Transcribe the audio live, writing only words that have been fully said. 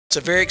It's a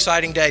very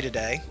exciting day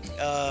today.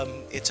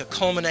 It's a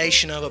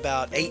culmination of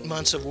about 8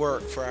 months of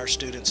work for our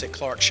students at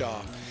Clark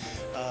Shaw.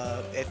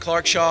 At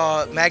Clark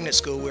Shaw Magnet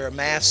School, we're a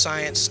math,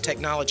 science,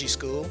 technology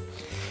school,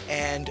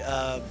 and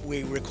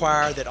we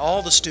require that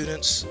all the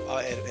students,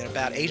 and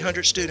about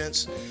 800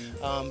 students,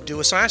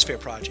 do a science fair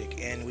project,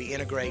 and we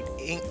integrate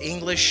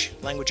English,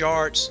 language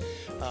arts,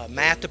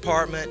 math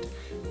department,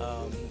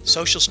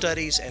 social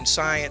studies, and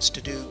science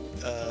to do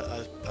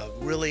a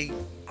really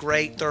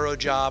great, thorough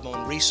job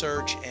on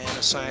research and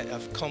a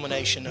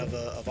culmination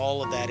of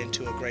all of that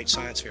into a great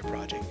science fair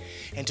project.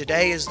 And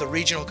today is the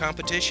regional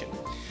competition.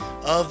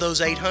 Of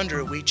those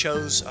 800, we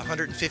chose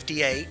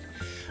 158,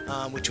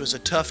 which was a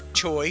tough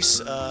choice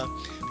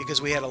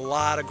because we had a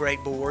lot of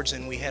great boards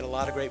and we had a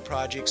lot of great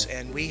projects,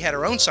 and we had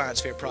our own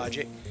science fair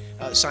project,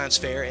 science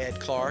fair at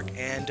Clark,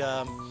 and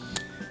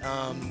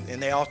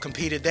they all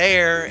competed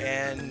there,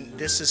 and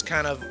this is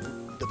kind of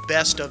the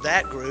best of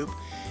that group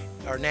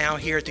are now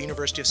here at the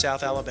University of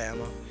South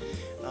Alabama,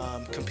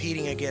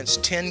 competing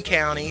against 10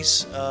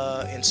 counties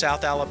in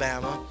South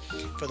Alabama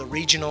for the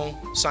Regional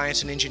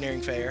Science and Engineering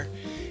Fair,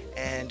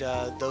 and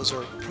those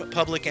are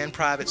public and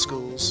private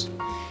schools,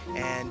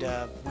 and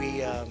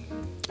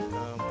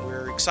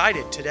we're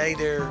excited. Today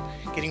they're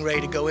getting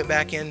ready to go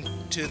back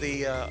into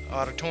the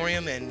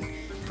auditorium and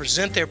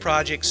present their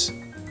projects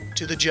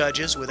to the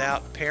judges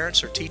without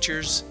parents or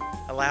teachers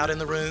allowed in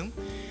the room.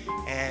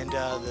 And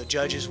the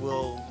judges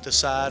will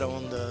decide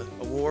on the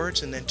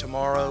awards, and then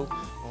tomorrow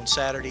on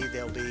Saturday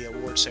there'll be an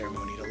award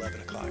ceremony at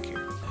 11 o'clock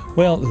here.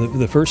 Well,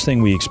 the first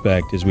thing we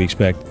expect is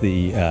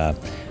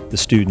the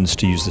students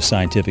to use the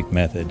scientific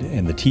method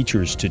and the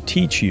teachers to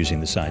teach using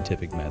the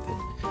scientific method.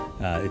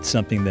 It's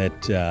something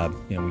that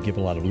we give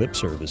a lot of lip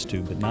service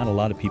to, but not a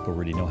lot of people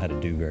really know how to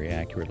do very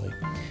accurately.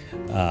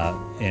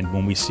 And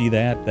when we see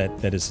that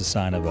is the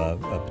sign of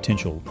a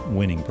potential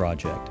winning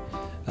project.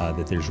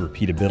 That there's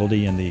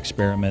repeatability in the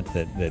experiment,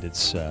 that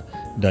it's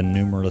done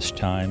numerous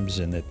times,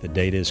 and that the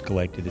data is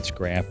collected, it's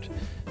graphed,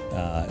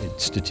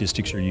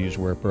 statistics are used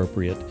where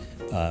appropriate,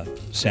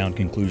 sound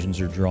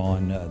conclusions are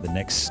drawn. The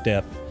next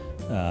step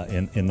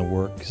in the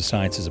work, because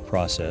science is a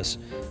process,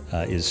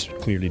 is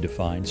clearly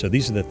defined. So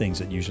these are the things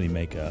that usually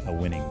make a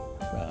winning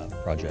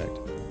project.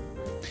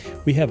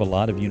 We have a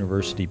lot of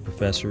university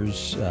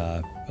professors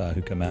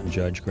who come out and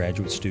judge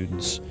graduate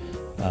students,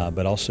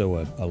 but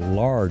also a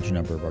large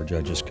number of our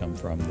judges come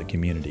from the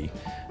community,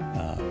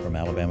 from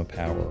Alabama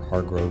Power,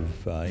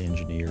 Hargrove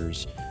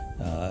Engineers,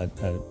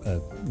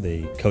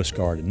 the Coast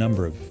Guard, a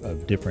number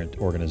of different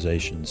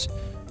organizations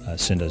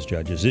send us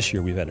judges. This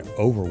year we've had an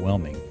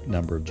overwhelming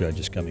number of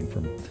judges coming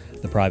from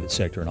the private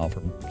sector and all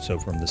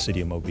from the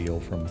City of Mobile,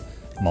 from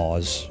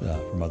Moz,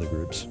 from other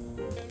groups.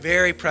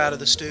 Very proud of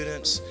the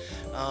students.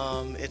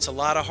 It's a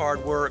lot of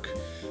hard work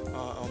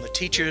on the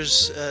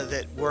teachers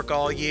that work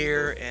all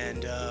year,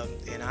 and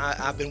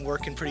I've been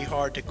working pretty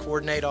hard to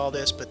coordinate all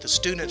this, but the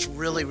students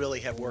really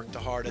have worked the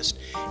hardest,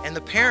 and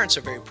the parents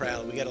are very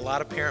proud. We got a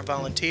lot of parent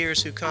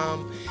volunteers who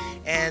come,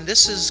 and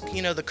this is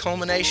the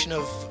culmination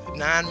of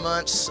 9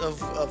 months of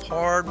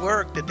hard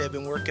work that they've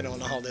been working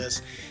on all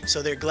this,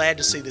 so they're glad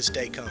to see this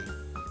day come.